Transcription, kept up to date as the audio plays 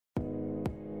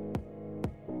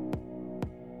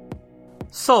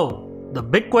So, the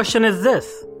big question is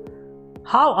this: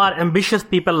 how are ambitious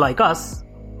people like us,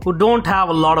 who don't have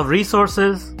a lot of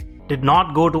resources, did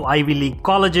not go to Ivy League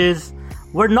colleges,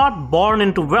 were not born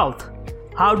into wealth,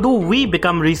 how do we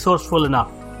become resourceful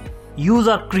enough, use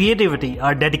our creativity,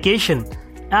 our dedication,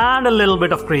 and a little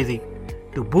bit of crazy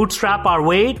to bootstrap our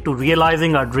way to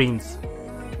realizing our dreams?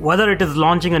 Whether it is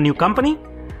launching a new company,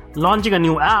 launching a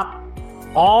new app,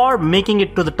 or making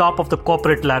it to the top of the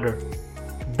corporate ladder.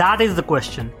 That is the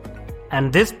question,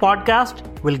 and this podcast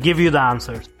will give you the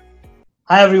answers.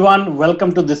 Hi everyone,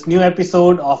 welcome to this new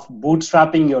episode of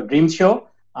Bootstrapping Your Dreams Show.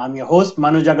 I'm your host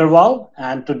Manoj Agarwal,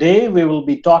 and today we will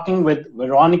be talking with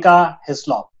Veronica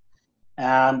Hislop.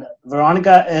 And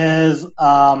Veronica is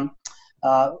a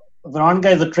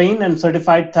trained and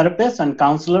certified therapist and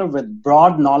counselor with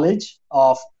broad knowledge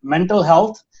of mental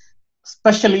health,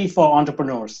 especially for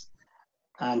entrepreneurs.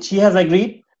 And she has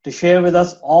agreed to share with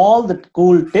us all the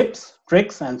cool tips,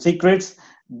 tricks, and secrets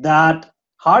that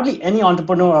hardly any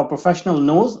entrepreneur or professional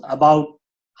knows about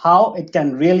how it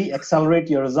can really accelerate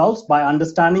your results by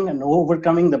understanding and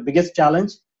overcoming the biggest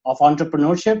challenge of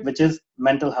entrepreneurship, which is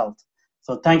mental health.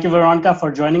 So thank you, Veronica,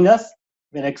 for joining us.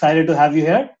 We're excited to have you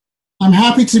here. I'm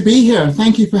happy to be here.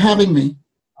 Thank you for having me.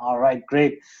 All right,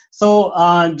 great. So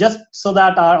just so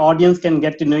that our audience can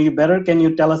get to know you better, can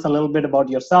you tell us a little bit about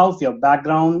yourself, your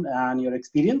background, and your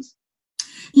experience?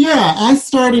 Yeah, I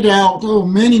started out,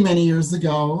 many years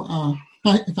ago.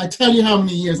 If I tell you how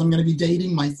many years, I'm going to be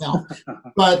dating myself.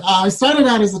 But I started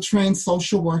out as a trained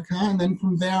social worker, and then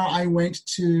from there I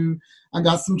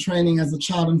got some training as a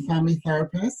child and family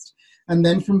therapist. And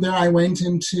then from there I went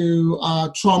into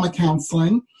trauma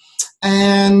counseling.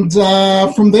 And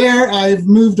from there, I've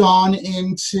moved on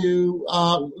into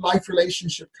life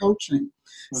relationship coaching.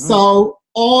 Mm-hmm. So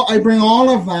I bring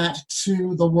all of that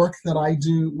to the work that I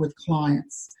do with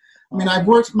clients. I mean,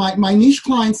 my niche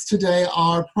clients today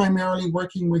are primarily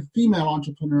working with female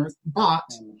entrepreneurs, but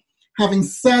having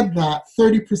said that,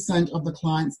 30% of the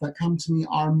clients that come to me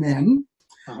are men.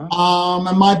 Uh-huh.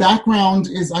 And my background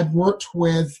is I've worked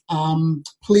with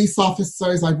police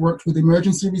officers, I've worked with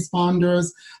emergency responders,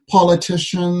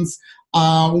 politicians,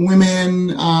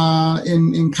 women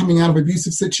in coming out of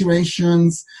abusive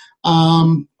situations,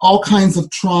 all kinds of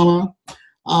trauma.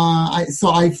 So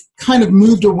I've kind of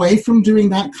moved away from doing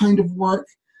that kind of work.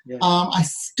 Yeah. I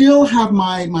still have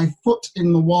my foot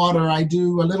in the water. I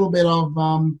do a little bit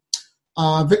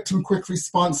of victim quick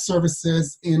response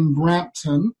services in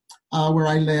Brampton, where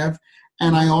I live,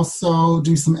 and I also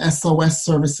do some SOS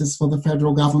services for the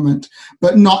federal government,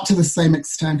 but not to the same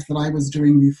extent that I was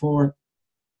doing before.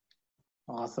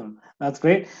 Awesome. That's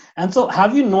great. And so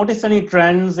have you noticed any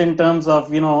trends in terms of,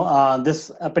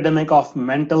 this epidemic of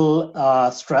mental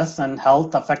stress and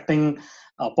health affecting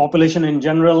population in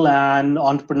general and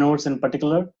entrepreneurs in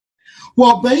particular?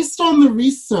 Well, based on the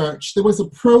research, there was a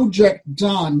project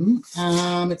done.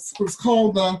 It was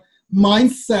called the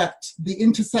Mindset, the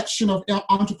intersection of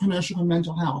entrepreneurship and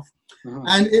mental health. Uh-huh.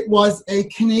 And it was a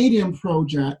Canadian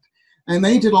project, and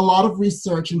they did a lot of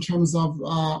research in terms of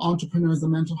entrepreneurs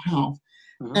and mental health.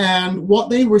 Uh-huh. And what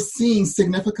they were seeing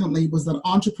significantly was that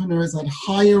entrepreneurs had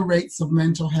higher rates of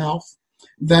mental health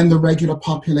than the regular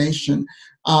population.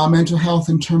 Mental health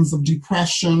in terms of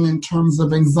depression, in terms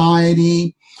of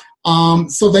anxiety.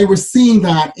 So they were seeing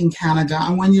that in Canada.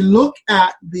 And when you look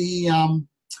at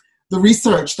the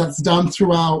research that's done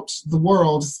throughout the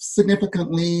world,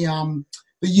 significantly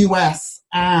the US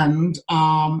and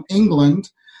England,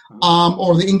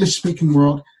 or the English-speaking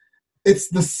world, it's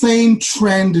the same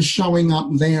trend is showing up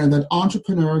there, that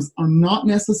entrepreneurs are not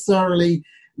necessarily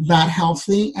that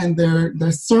healthy, and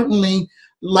they're certainly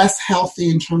less healthy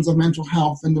in terms of mental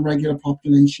health than the regular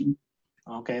population.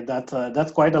 Okay,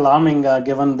 that's quite alarming,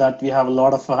 given that we have a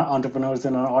lot of entrepreneurs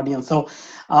in our audience. So,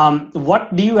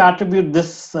 what do you attribute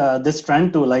this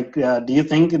trend to? Like, do you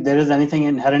think there is anything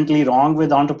inherently wrong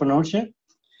with entrepreneurship?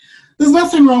 There's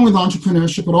nothing wrong with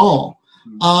entrepreneurship at all.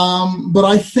 But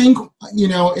I think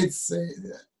it's.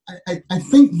 I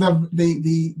think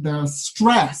the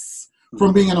stress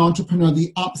from being an entrepreneur,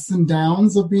 the ups and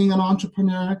downs of being an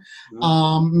entrepreneur,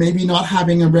 maybe not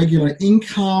having a regular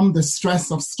income, the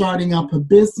stress of starting up a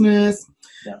business,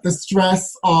 the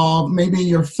stress of maybe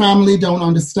your family don't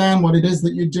understand what it is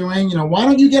that you're doing. Why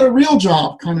don't you get a real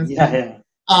job kind of thing? Yeah.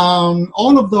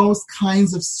 All of those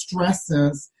kinds of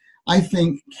stresses, I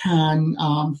think, can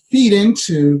feed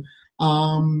into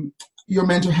your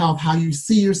mental health, how you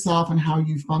see yourself and how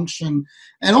you function.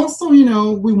 And also,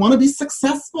 we want to be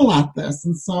successful at this.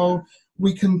 And so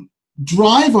we can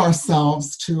drive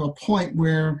ourselves to a point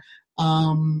where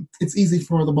it's easy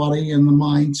for the body and the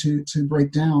mind to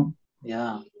break down.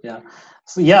 Yeah, yeah.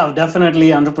 So yeah, definitely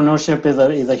entrepreneurship is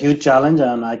a huge challenge,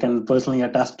 and I can personally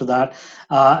attest to that.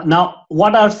 Now,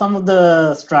 what are some of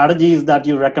the strategies that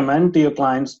you recommend to your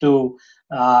clients to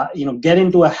get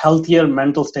into a healthier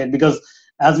mental state? Because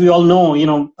as we all know,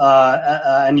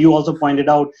 and you also pointed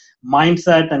out,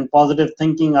 mindset and positive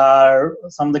thinking are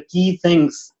some of the key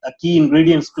things, key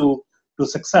ingredients to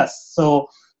success. So,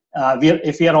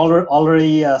 if we are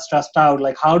already stressed out,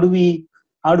 like how do we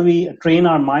train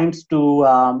our minds to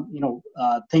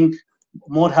think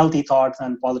more healthy thoughts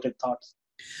and positive thoughts?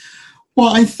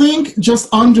 Well, I think just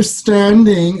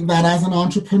understanding that as an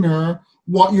entrepreneur,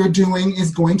 what you're doing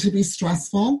is going to be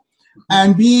stressful,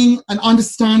 and being an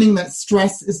understanding that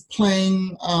stress is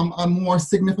playing a more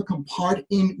significant part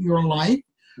in your life,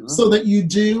 so that you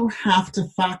do have to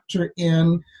factor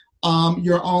in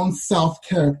your own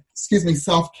self-care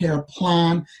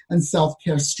plan and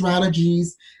self-care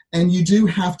strategies, and you do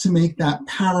have to make that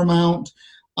paramount,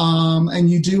 and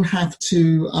you do have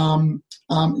to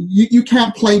you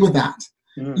can't play with that.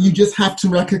 You just have to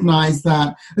recognize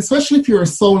that, especially if you're a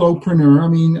solopreneur, I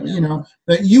mean,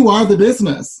 that you are the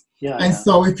business.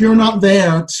 So if you're not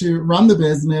there to run the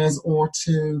business or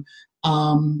to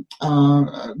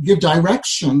give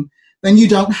direction, then you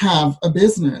don't have a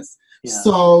business.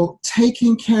 So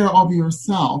taking care of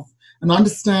yourself and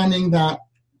understanding that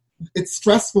it's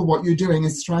stressful, what you're doing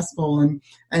is stressful,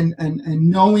 and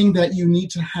knowing that you need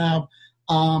to have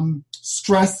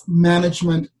stress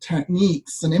management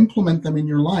techniques and implement them in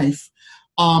your life.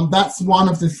 That's one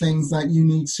of the things that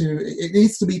it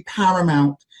needs to be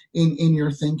paramount in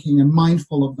your thinking, and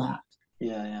mindful of that.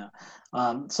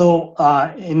 So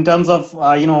in terms of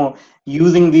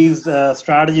using these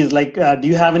strategies, like do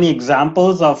you have any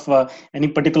examples of any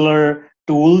particular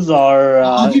tools, or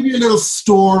I'll give you a little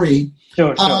story.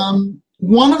 Sure.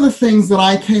 One of the things that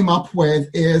I came up with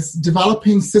is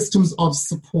developing systems of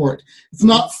support. It's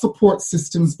not support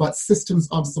systems, but systems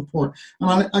of support. And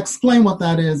I'll explain what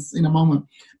that is in a moment.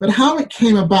 But how it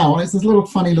came about, it's this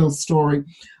funny little story.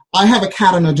 I have a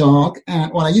cat and a dog,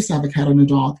 I used to have a cat and a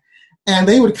dog, and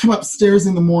they would come upstairs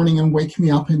in the morning and wake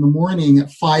me up in the morning at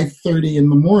 5:30 in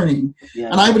the morning.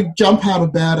 And I would jump out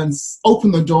of bed and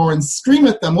open the door and scream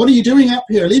at them, "What are you doing up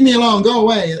here? Leave me alone, go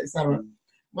away," etc.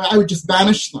 Well, I would just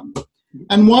banish them.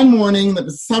 And one morning that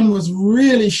the sun was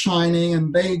really shining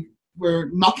and they were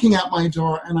knocking at my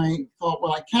door, and I thought,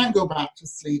 well, I can't go back to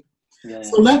sleep.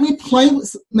 So let me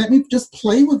just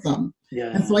play with them.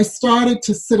 And so I started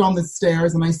to sit on the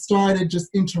stairs and I started just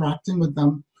interacting with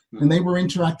them, and they were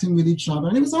interacting with each other.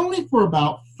 And it was only for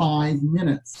about 5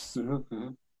 minutes.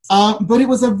 But it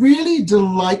was a really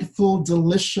delightful,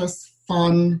 delicious,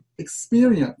 fun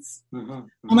experience.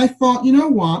 And I thought, you know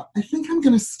what? I think I'm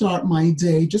going to start my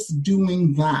day just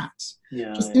doing that.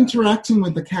 Interacting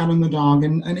with the cat and the dog.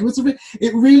 And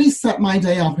it really set my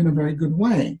day up in a very good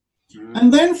way.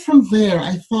 And then from there,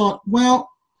 I thought, well,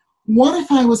 what if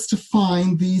I was to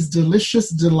find these delicious,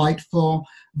 delightful,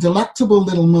 delectable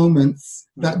little moments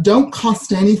that don't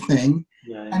cost anything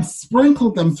and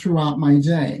sprinkle them throughout my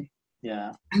day?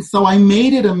 And so I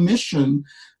made it a mission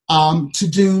to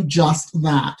do just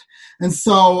that. And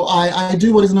so I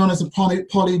do what is known as a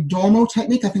Polydormo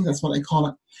technique. I think that's what they call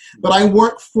it. But I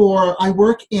work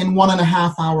in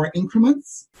 1.5 hour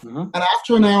increments. And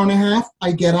after an hour and a half,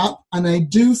 I get up and I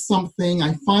do something.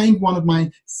 I find one of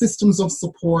my systems of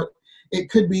support. It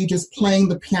could be just playing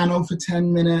the piano for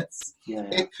 10 minutes.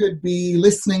 It could be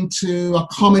listening to a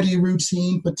comedy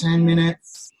routine for 10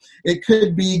 minutes. It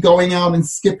could be going out and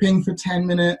skipping for 10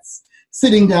 minutes,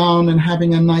 sitting down and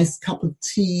having a nice cup of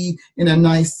tea in a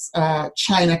nice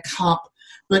china cup.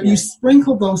 But you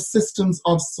sprinkle those systems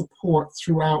of support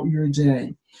throughout your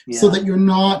day so that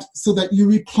you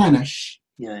replenish.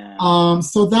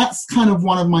 So that's kind of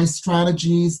one of my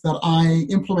strategies that I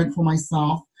implement for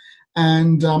myself,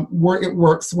 and it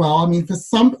works well. I mean, for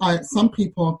some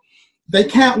people, they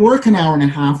can't work an hour and a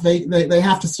half. They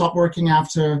have to stop working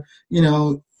after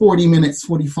 40 minutes,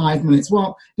 45 minutes.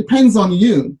 Well, depends on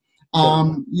you.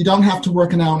 You don't have to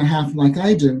work an hour and a half like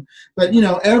I do. But,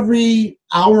 every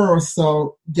hour or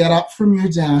so, get up from your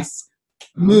desk,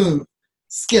 move,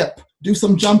 skip, do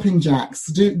some jumping jacks.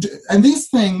 And these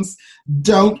things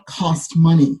don't cost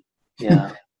money.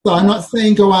 So I'm not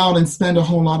saying go out and spend a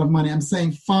whole lot of money. I'm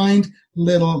saying find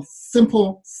little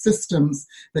simple systems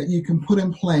that you can put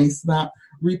in place that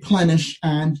replenish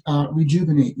and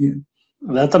rejuvenate you.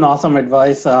 That's an awesome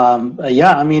advice. I've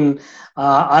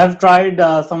tried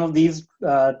some of these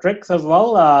tricks as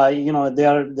well.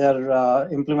 They're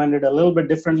implemented a little bit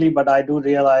differently, but I do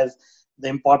realize the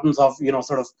importance of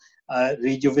sort of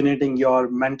rejuvenating your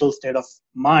mental state of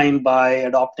mind by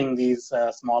adopting these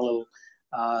small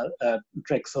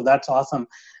tricks. So that's awesome.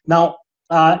 Now,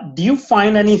 do you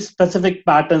find any specific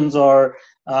patterns or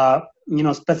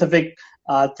specific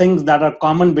things that are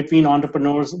common between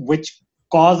entrepreneurs which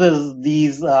causes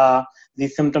these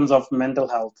symptoms of mental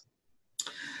health?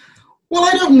 Well,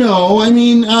 I don't know. I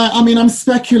mean, I'm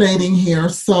speculating here,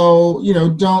 so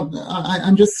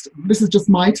this is just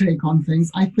my take on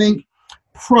things. I think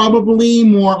probably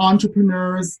more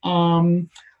entrepreneurs. I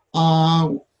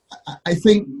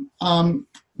think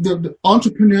the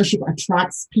entrepreneurship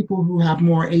attracts people who have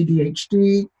more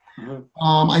ADHD. Mm-hmm.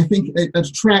 I think it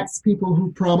attracts people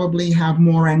who probably have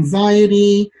more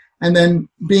anxiety, and then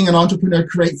being an entrepreneur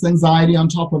creates anxiety on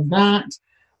top of that.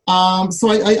 So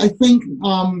I think,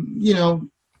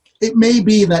 it may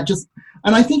be that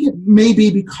and I think it may be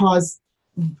because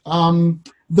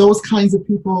those kinds of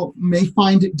people may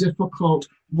find it difficult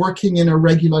working in a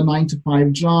regular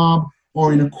 9-to-5 job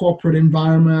or in a corporate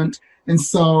environment. And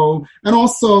also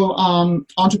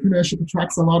entrepreneurship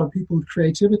attracts a lot of people with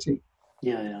creativity.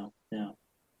 Yeah.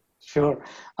 Sure.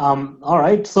 All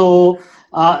right. So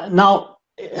now,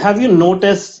 have you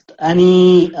noticed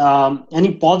any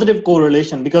positive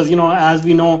correlation? Because, as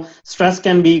we know, stress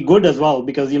can be good as well,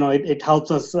 because, it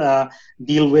helps us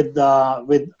deal with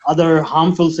other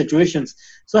harmful situations.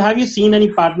 So have you seen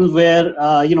any patterns where,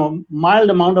 mild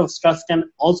amount of stress can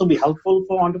also be helpful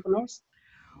for entrepreneurs?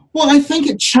 Well, I think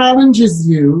it challenges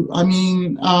you. I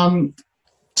mean,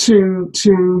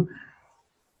 to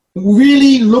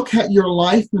really look at your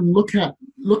life and look at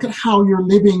how you're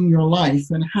living your life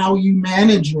and how you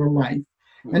manage your life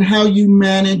and how you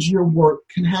manage your work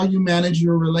and how you manage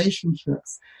your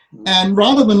relationships. And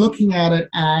rather than looking at it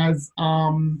as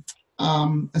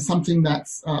something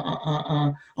that's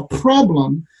a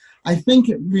problem, I think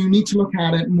we need to look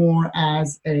at it more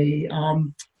as a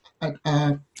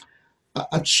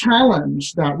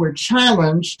challenge, that we're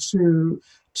challenged to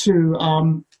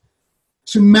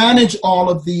manage all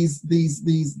of these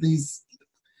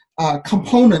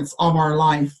components of our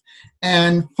life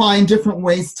and find different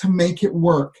ways to make it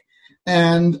work.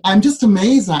 And I'm just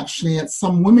amazed, actually, at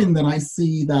some women that I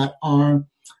see that are,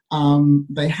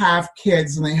 they have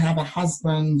kids and they have a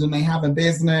husband and they have a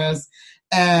business,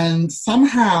 and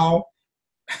somehow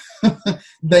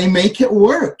they make it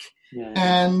work. Yeah.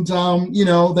 And,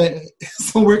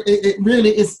 it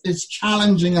really is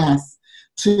challenging us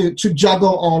to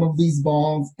juggle all of these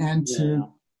balls and to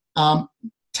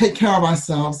take care of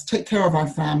ourselves, take care of our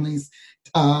families,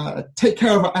 take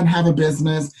care of and have a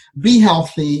business, be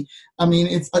healthy. I mean,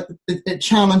 it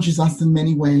challenges us in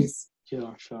many ways.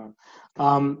 Sure.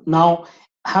 Now,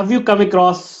 have you come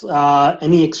across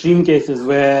any extreme cases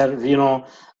where,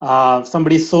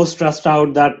 somebody's so stressed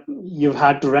out that you've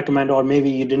had to recommend, or maybe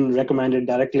you didn't recommend it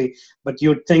directly, but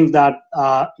you think that,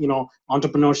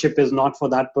 entrepreneurship is not for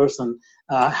that person?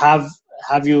 Have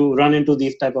you run into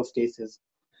these type of cases?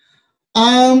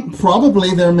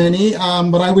 Probably there are many,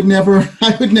 but I would never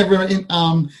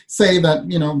say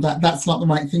that, that's not the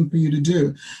right thing for you to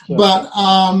do. Sure. But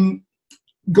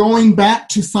going back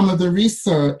to some of the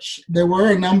research, there were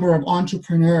a number of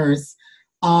entrepreneurs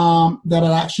that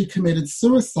had actually committed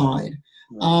suicide.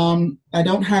 I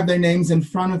don't have their names in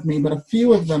front of me, but a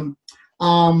few of them,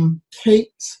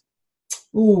 Kate,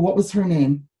 what was her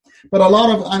name? But a lot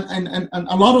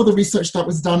of the research that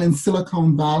was done in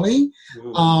Silicon Valley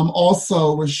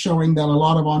also was showing that a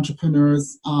lot of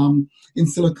entrepreneurs in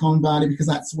Silicon Valley, because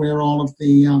that's where all of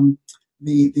the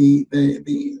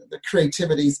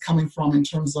creativity is coming from in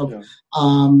terms of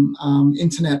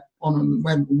internet on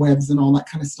webs and all that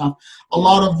kind of stuff. A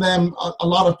lot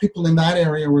of people in that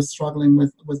area were struggling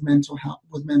with mental health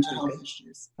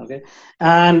issues. Okay.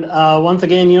 And once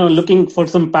again, looking for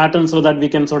some patterns so that we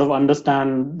can sort of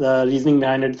understand the reasoning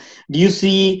behind it. Do you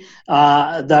see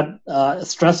that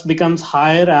stress becomes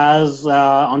higher as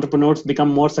entrepreneurs become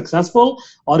more successful,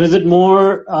 or is it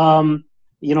more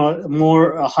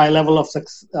more a high level of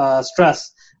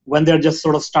stress when they're just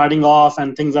sort of starting off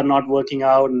and things are not working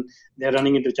out and they're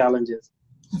running into challenges?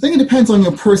 I think it depends on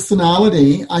your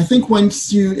personality. I think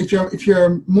if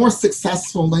you're more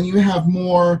successful, then you have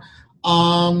more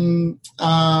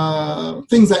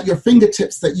things at your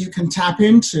fingertips that you can tap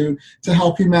into to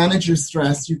help you manage your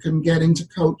stress. You can get into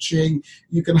coaching.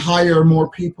 You can hire more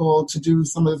people to do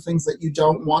some of the things that you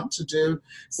don't want to do.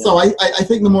 So I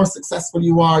think the more successful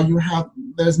you are,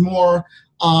 there's more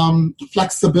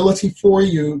flexibility for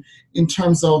you in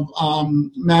terms of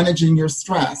managing your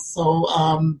stress. So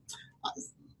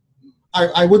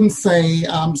I wouldn't say,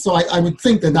 I would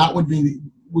think that would be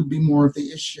would be more of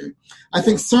the issue. I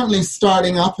think certainly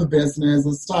starting up a business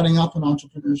or starting up an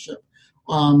entrepreneurship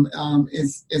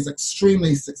is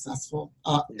extremely successful,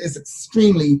 is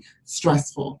extremely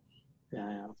stressful.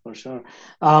 Yeah, for sure.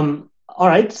 All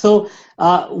right. So,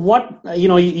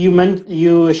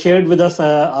 you shared with us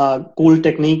a cool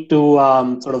technique to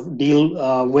sort of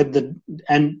deal with the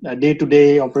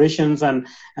day-to-day operations and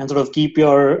sort of keep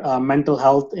your mental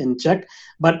health in check.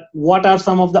 But what are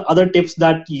some of the other tips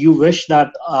that you wish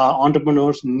that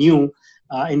entrepreneurs knew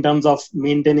in terms of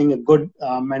maintaining a good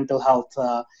mental health?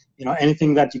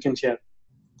 Anything that you can share?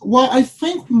 Well, I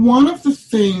think one of the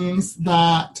things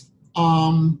that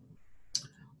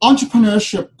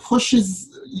entrepreneurship pushes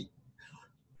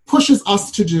us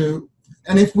to do,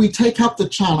 and if we take up the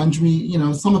challenge,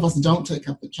 some of us don't take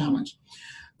up the challenge.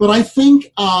 But I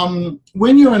think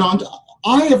when you're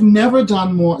I have never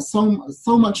done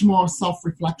so much more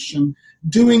self-reflection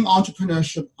doing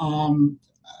entrepreneurship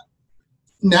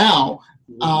now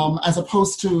as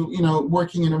opposed to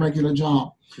working in a regular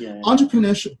job. Yeah.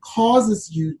 Entrepreneurship causes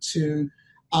you to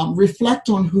reflect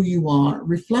on who you are,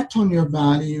 reflect on your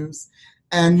values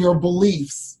and your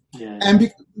beliefs. Yeah.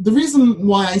 And the reason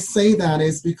why I say that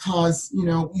is because,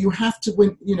 you have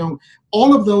to,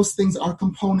 all of those things are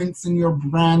components in your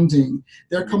branding.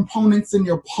 They're components in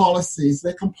your policies.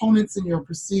 They're components in your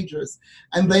procedures.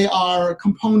 And they are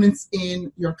components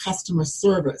in your customer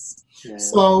service. Yeah.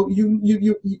 So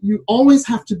you always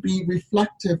have to be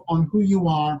reflective on who you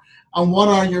are and what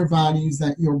are your values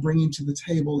that you're bringing to the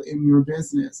table in your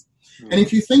business. Yeah. And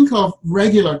if you think of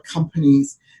regular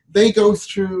companies, they go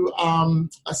through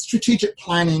a strategic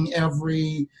planning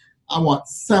every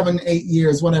 7-8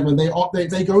 years, whatever.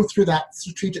 They go through that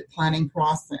strategic planning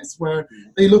process where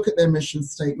they look at their mission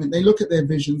statement, they look at their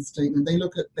vision statement, they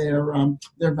look at their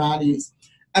values.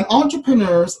 And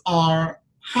entrepreneurs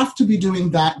have to be doing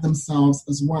that themselves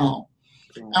as well.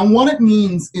 And what it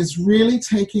means is really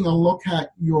taking a look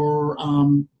at your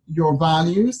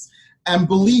values and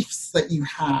beliefs that you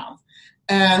have,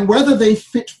 and whether they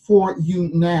fit for you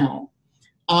now.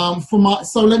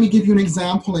 So let me give you an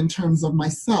example in terms of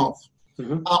myself.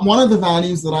 Mm-hmm. One of the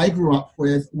values that I grew up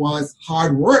with was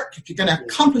hard work. If you're going to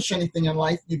accomplish anything in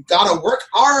life, you've got to work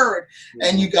hard,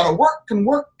 and you got to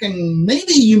work, and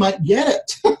maybe you might get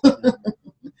it,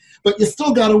 but you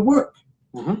still got to work.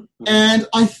 Mm-hmm. And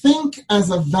I think as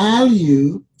a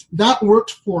value, that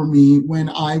worked for me when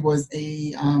I was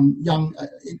a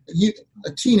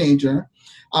teenager.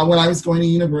 When I was going to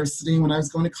university, when I was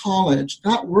going to college,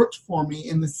 that worked for me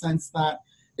in the sense that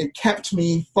it kept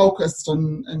me focused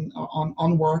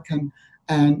on work and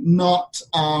not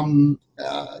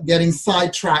getting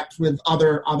sidetracked with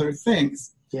other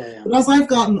things. Yeah. But as I've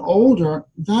gotten older,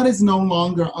 that is no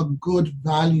longer a good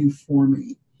value for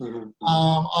me. Mm-hmm.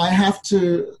 I have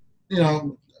to,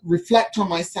 reflect on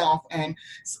myself and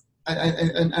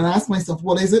ask myself,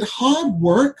 well, is it hard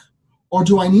work? Or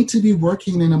do I need to be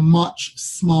working in a much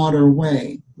smarter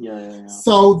way? Yeah.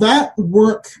 So that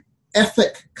work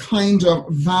ethic kind of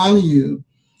value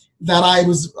that I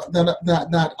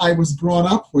was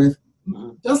brought up with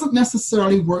doesn't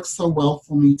necessarily work so well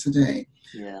for me today.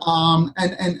 Yeah.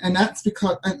 And that's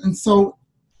because and so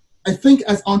I think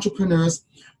as entrepreneurs,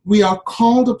 we are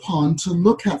called upon to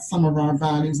look at some of our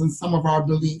values and some of our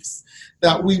beliefs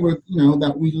that we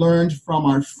learned from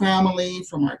our family,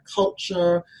 from our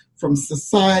culture, from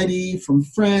society, from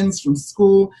friends, from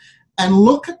school, and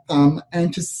look at them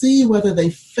and to see whether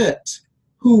they fit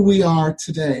who we are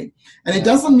today. And it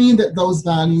doesn't mean that those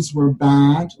values were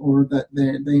bad or that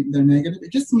they're negative.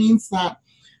 It just means that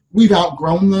we've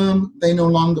outgrown them. They no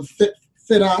longer fit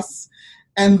us.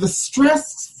 And the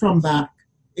stress from that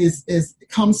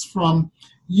comes from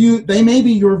you. They may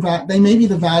be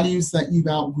the values that you've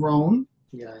outgrown.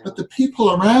 Yeah. But the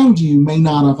people around you may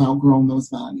not have outgrown those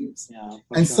values,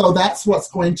 and sure. So that's what's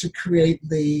going to create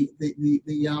the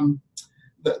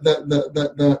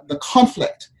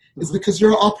conflict. Mm-hmm. Is because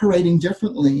you're operating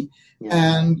differently,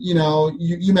 and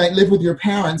you might live with your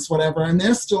parents, whatever, and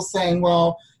they're still saying,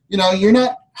 well, you're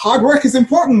not. Hard work is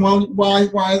important. Well, why?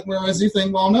 Whereas you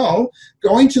think, well, no,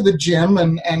 going to the gym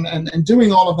and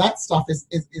doing all of that stuff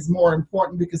is more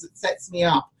important because it sets me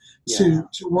up. To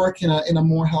work in a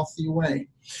more healthy way.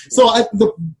 So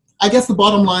I guess the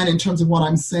bottom line in terms of what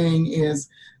I'm saying is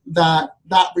that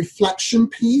reflection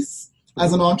piece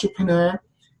as an entrepreneur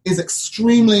is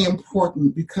extremely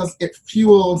important because it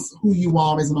fuels who you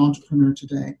are as an entrepreneur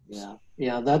today.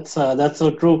 Yeah, that's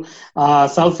so true.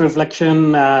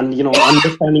 Self-reflection and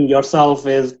understanding yourself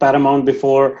is paramount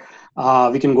before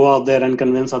we can go out there and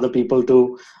convince other people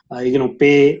to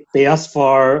pay us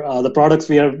for the products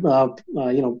we are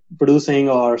producing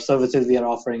or services we are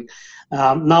offering.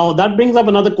 Now that brings up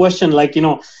another question,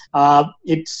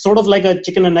 it's sort of like a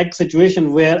chicken and egg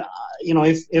situation where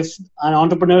if an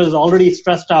entrepreneur is already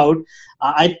stressed out,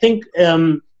 I think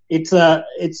it's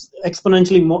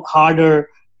exponentially harder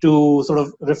to sort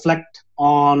of reflect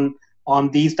on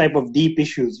these type of deep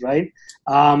issues, right?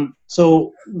 Do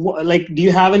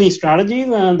you have any strategies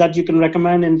that you can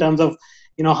recommend in terms of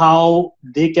how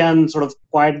they can sort of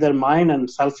quiet their mind and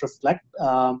self-reflect?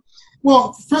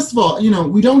 Well, first of all,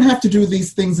 we don't have to do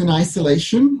these things in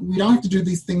isolation. We don't have to do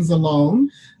these things alone.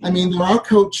 I mean, there are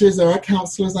coaches, there are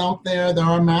counselors out there, there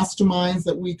are masterminds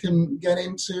that we can get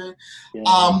into.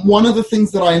 Yeah. One of the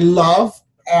things that I love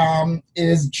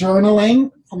is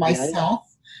journaling for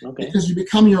myself, okay. Because you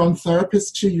become your own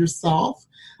therapist to yourself.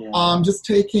 Yeah. Just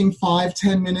taking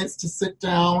 5-10 minutes to sit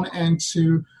down and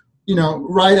to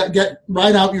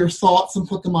write out your thoughts and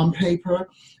put them on paper.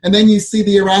 And then you see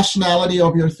the irrationality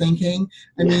of your thinking.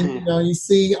 I mean, you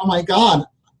see, oh my God,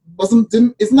 isn't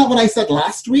that what I said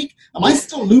last week? Am I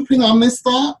still looping on this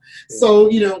thought? Yeah. So,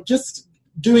 just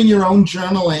doing your own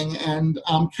journaling and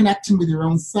connecting with your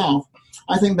own self,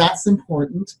 I think that's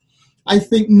important. I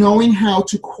think knowing how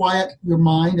to quiet your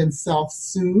mind and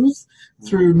self-soothe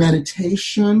through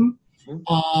meditation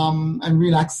and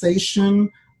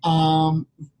relaxation,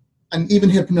 and even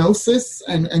hypnosis,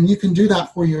 and you can do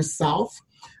that for yourself.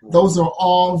 Those are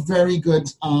all very good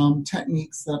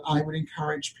techniques that I would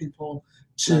encourage people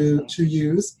to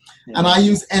use. Yeah. And I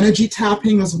use energy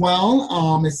tapping as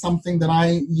well. It's something that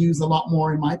I use a lot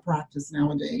more in my practice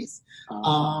nowadays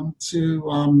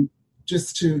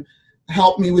to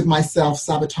help me with my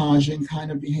self-sabotaging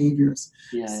kind of behaviors.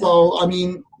 Yeah, so, I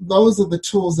mean, those are the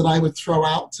tools that I would throw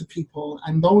out to people,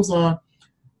 and those are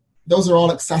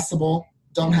all accessible.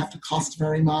 Don't have to cost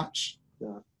very much.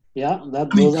 Those are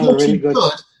really good.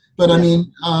 But I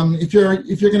mean, if you're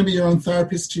going to be your own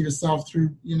therapist to yourself through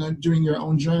doing your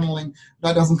own journaling,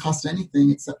 that doesn't cost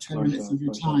anything except 10 minutes of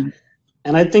your time.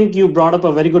 And I think you brought up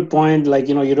a very good point.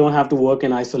 You don't have to work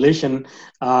in isolation.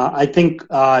 I think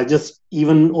just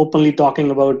even openly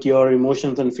talking about your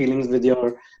emotions and feelings with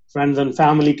your friends and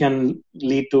family can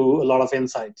lead to a lot of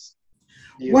insights.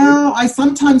 Well, I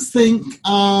sometimes think.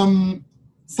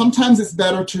 Sometimes it's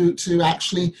better to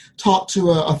actually talk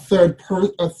to a third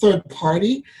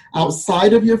party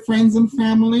outside of your friends and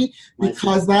family,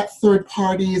 because that third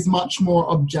party is much more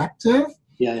objective.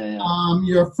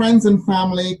 Your friends and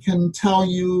family may tell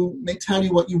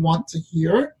you what you want to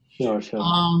hear. Sure.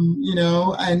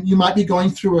 And you might be going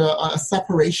through a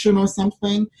separation or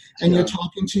something, and you're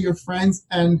talking to your friends,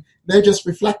 and they're just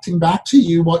reflecting back to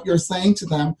you what you're saying to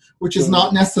them, which is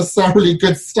not necessarily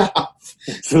good stuff.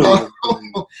 So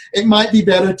it might be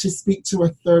better to speak to a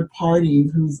third party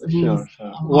who's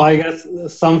well, I guess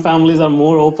some families are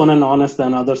more open and honest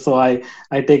than others, so I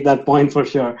take that point for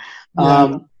sure.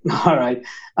 All right.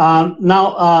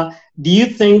 Now, do you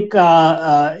think,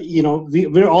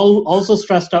 we're all also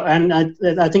stressed out, and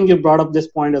I think you brought up this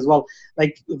point as well,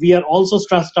 like we are also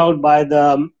stressed out by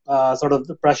the sort of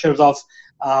the pressures of,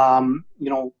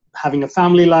 having a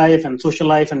family life and social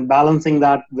life and balancing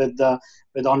that with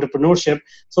entrepreneurship.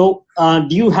 So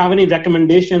do you have any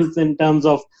recommendations in terms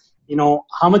of,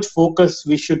 how much focus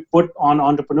we should put on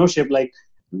entrepreneurship, like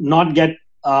not get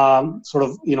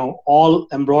all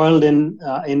embroiled in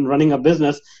running a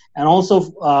business, and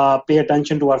also pay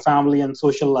attention to our family and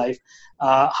social life?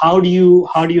 How do you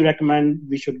recommend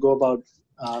we should go about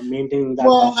maintaining that?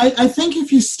 Well, I think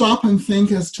if you stop and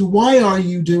think as to why are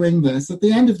you doing this, at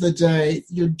the end of the day,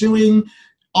 you're doing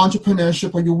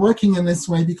entrepreneurship or you're working in this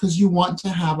way because you want to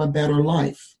have a better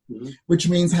life, which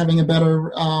means having a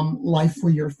better life for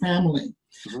your family.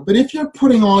 But if you're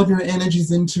putting all of your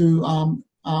energies into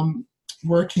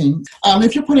working,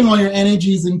 if you're putting all your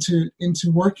energies into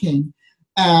working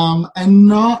and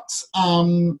not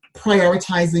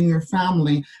prioritizing your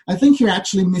family, I think you're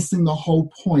actually missing the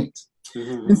whole point.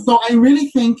 And so I really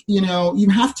think, you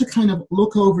have to kind of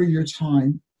look over your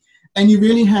time, and you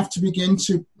really have to begin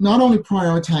to not only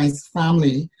prioritize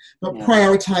family, but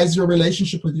prioritize your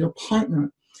relationship with your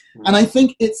partner. And I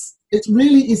think it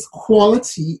really is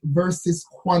quality versus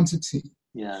quantity.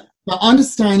 But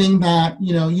understanding that,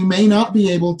 you may not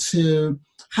be able to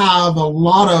have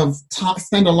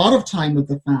spend a lot of time with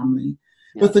the family,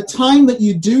 but the time that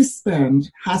you do spend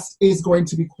is going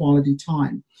to be quality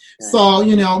time. So,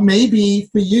 maybe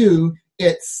for you,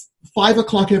 it's 5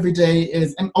 o'clock every day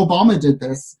and Obama did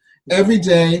this every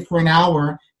day for an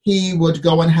hour. He would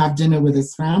go and have dinner with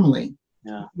his family.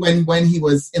 Yeah. when he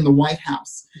was in the White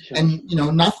House. Sure. And,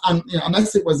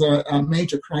 unless it was a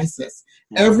major crisis,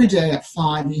 every day at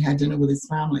 5, he had dinner with his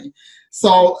family.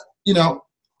 So,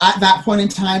 at that point in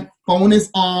time, phone is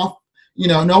off.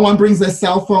 No one brings their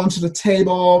cell phone to the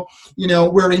table.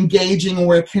 We're engaging and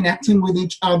we're connecting with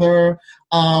each other.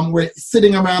 We're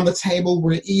sitting around the table.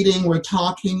 We're eating. We're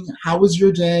talking. How was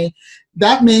your day?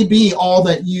 That may be all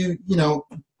that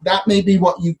that may be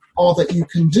all that you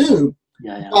can do.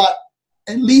 Yeah. But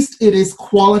at least it is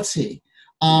quality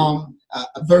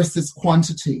versus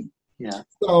quantity. Yeah.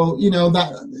 So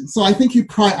So I think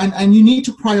and you need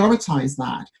to prioritize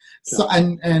that. So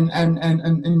and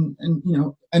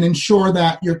ensure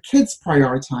that your kids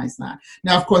prioritize that.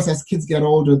 Now, of course, as kids get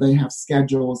older, they have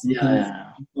schedules and things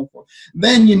and so forth.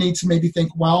 Then you need to maybe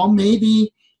think, well,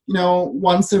 maybe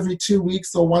once every 2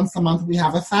 weeks or once a month we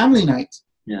have a family night.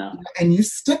 Yeah. And you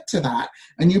stick to that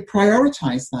and you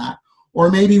prioritize that. Or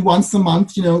maybe once a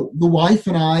month, the wife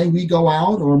and I, we go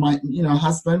out, or my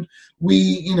husband,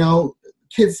 we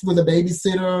kids with a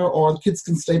babysitter, or the kids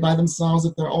can stay by themselves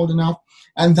if they're old enough.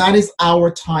 And that is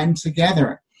our time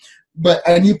together.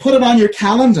 And you put it on your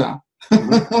calendar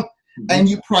and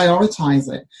you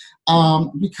prioritize it.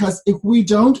 Because if we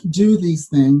don't do these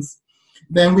things,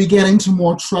 then we get into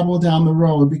more trouble down the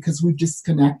road because we've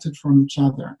disconnected from each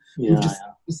other. Yeah. We've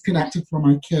disconnected from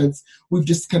our kids. We've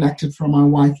disconnected from our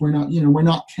wife. We're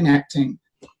not connecting.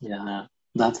 Yeah,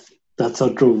 that's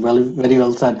so true. Very, very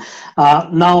well said.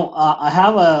 Now, I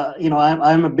have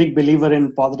I'm a big believer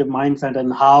in positive mindset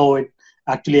and how it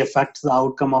actually affects the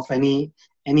outcome of any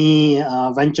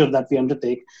venture that we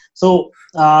undertake. So,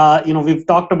 we've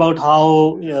talked about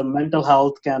how mental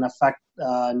health can affect,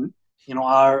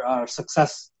 our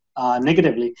success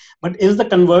negatively. But is the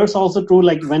converse also true?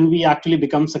 Like when we actually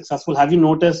become successful, have you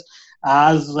noticed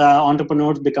as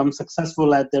entrepreneurs become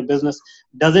successful at their business,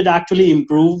 does it actually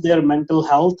improve their mental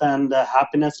health and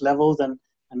happiness levels and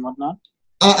whatnot?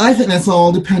 I think that's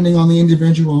all depending on the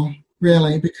individual,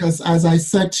 really, because as I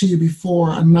said to you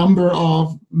before, a number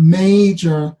of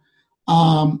major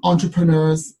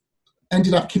entrepreneurs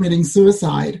ended up committing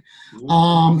suicide.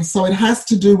 So it has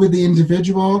to do with the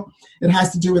individual. It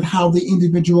has to do with how the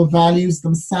individual values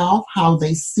themselves, how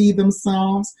they see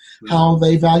themselves, how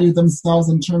they value themselves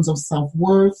in terms of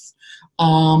self-worth,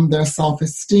 their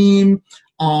self-esteem,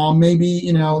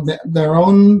 maybe,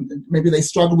 maybe they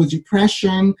struggle with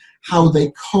depression, how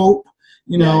they cope.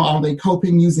 Are they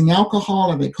coping using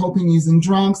alcohol? Are they coping using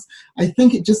drugs? I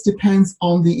think it just depends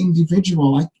on the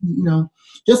individual.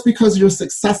 Just because you're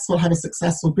successful, have a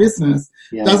successful business,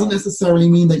 doesn't necessarily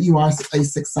mean that you are a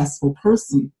successful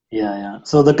person. Yeah.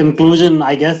 So the conclusion,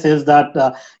 I guess, is that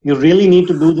you really need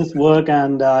to do this work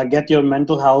and get your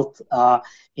mental health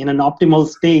in an optimal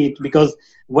state, because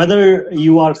whether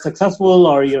you are successful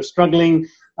or you're struggling,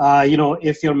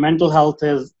 if your mental health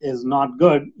is not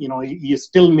good, you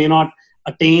still may not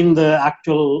attain the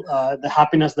actual the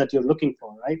happiness that you're looking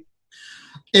for, right?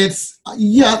 It's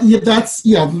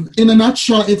in a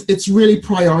nutshell, it's really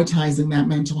prioritizing that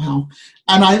mental health.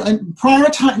 And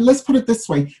let's put it this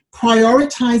way,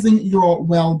 prioritizing your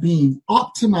well-being,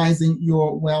 optimizing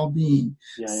your well-being.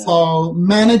 So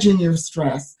managing your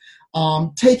stress,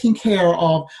 taking care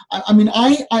of,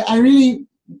 I really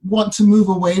want to move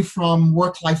away from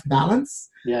work-life balance.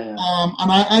 And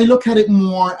I look at it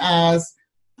more as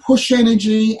push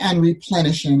energy and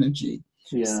replenish energy.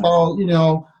 So,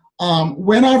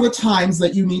 when are the times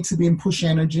that you need to be in push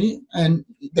energy? And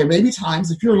there may be times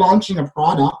if you're launching a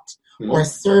product or a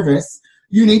service,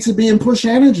 you need to be in push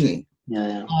energy.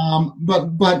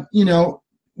 But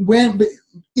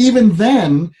even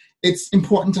then, it's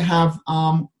important to have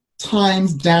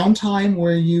downtime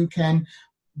where you can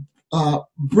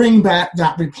bring back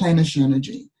that replenish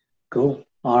energy. Cool.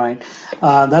 All right.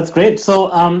 That's great.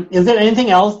 So is there anything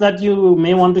else that you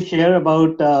may want to share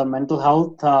about mental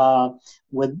health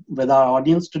with our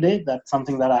audience today? That's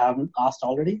something that I haven't asked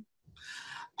already.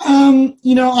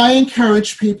 I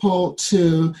encourage people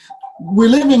we're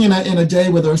living in a day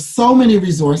where there are so many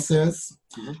resources.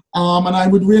 And I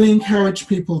would really encourage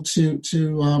people to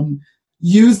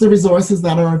use the resources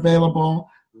that are available,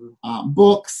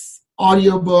 books,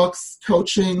 audiobooks,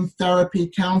 coaching, therapy,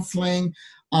 counseling,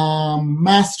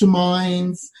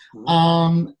 masterminds.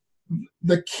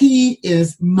 The key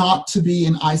is not to be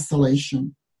in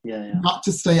isolation, not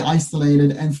to stay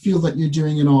isolated and feel that you're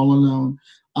doing it all alone.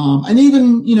 And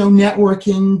even,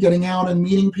 networking, getting out and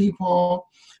meeting people,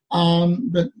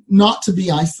 but not to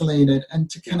be isolated and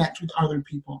to connect with other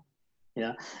people.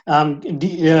 Do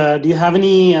you have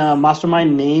any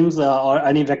mastermind names or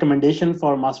any recommendation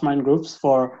for mastermind groups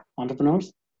for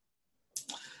entrepreneurs?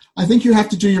 I think you have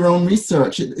to do your own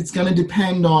research. It's going to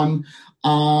depend on,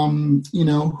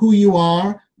 who you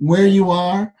are, where you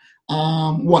are,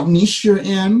 what niche you're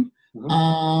in.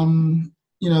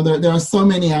 There are so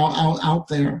many out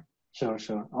there.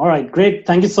 Sure. All right, great.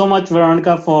 Thank you so much,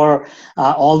 Veronica, for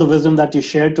all the wisdom that you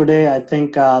shared today. I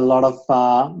think a lot of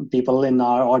people in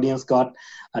our audience got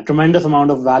a tremendous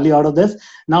amount of value out of this.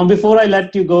 Now, before I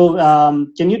let you go,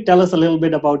 can you tell us a little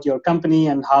bit about your company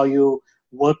and how you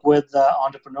work with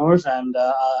entrepreneurs and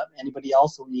anybody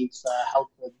else who needs help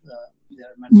with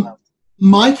their mental health?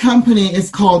 My company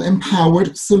is called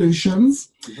Empowered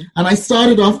Solutions, and I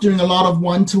started off doing a lot of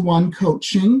one-to-one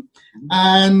coaching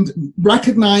and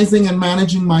recognizing and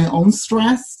managing my own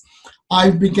stress.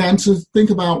 I began to think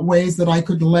about ways that I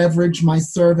could leverage my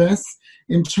service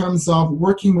in terms of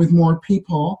working with more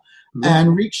people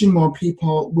and reaching more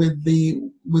people with the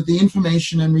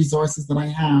information and resources that I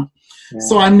have. Yeah.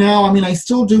 So I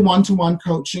still do one-to-one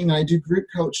coaching, I do group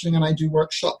coaching, and I do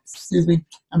workshops,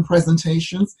 and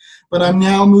presentations, but I'm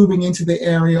now moving into the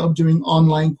area of doing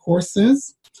online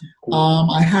courses.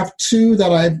 I have 2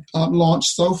 that I've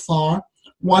launched so far.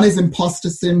 One is Imposter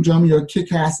Syndrome, Your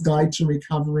Kick-Ass Guide to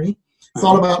Recovery. It's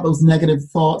all about those negative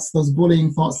thoughts, those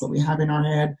bullying thoughts that we have in our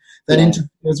head that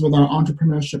interferes with our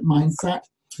entrepreneurship mindset.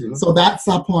 So that's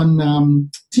up on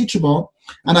Teachable.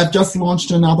 And I've just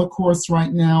launched another course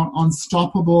right now,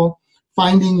 Unstoppable,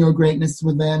 Finding Your Greatness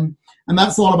Within. And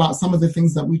that's all about some of the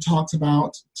things that we talked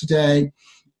about today.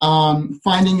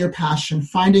 Finding your passion,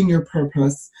 finding your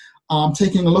purpose,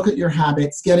 taking a look at your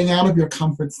habits, getting out of your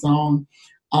comfort zone,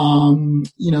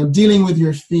 dealing with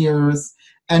your fears,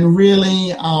 and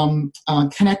really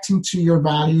connecting to your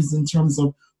values in terms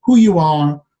of who you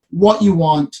are, what you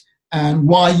want, and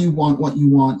why you want what you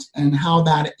want, and how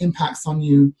that impacts on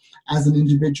you as an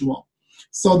individual.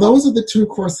 So those are the 2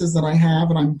 courses that I have,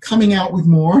 and I'm coming out with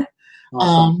more.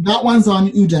 Awesome. That one's on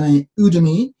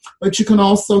Udemy, but you can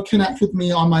also connect with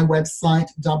me on my website,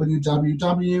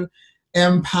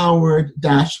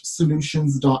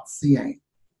 www.empowered-solutions.ca.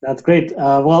 That's great.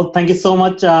 Well, thank you so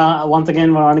much once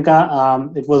again, Veronica.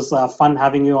 It was fun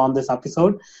having you on this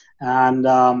episode. And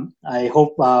I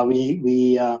hope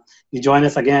you join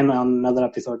us again on another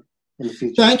episode in the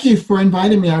future. Thank you for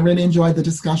inviting me. I really enjoyed the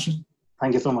discussion.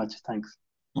 Thank you so much. Thanks.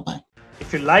 Bye-bye.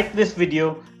 If you like this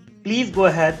video, please go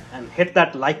ahead and hit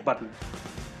that like button.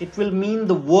 It will mean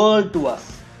the world to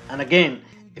us. And again,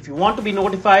 if you want to be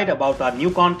notified about our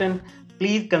new content,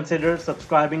 please consider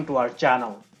subscribing to our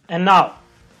channel. And now,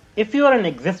 if you are an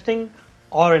existing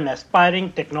or an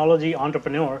aspiring technology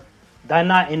entrepreneur, then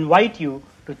I invite you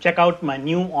to check out my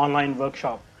new online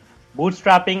workshop,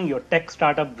 Bootstrapping Your Tech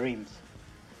Startup Dreams.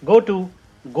 Go to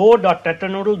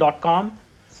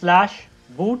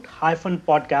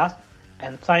go.tetranoodle.com/boot-podcast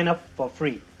and sign up for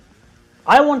free.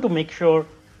 I want to make sure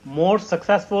more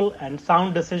successful and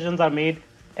sound decisions are made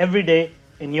every day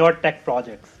in your tech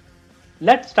projects.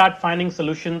 Let's start finding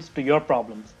solutions to your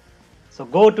problems. So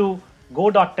go to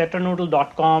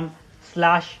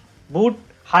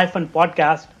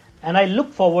go.tetranoodle.com/boot-podcast, and I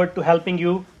look forward to helping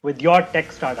you with your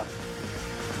tech startup.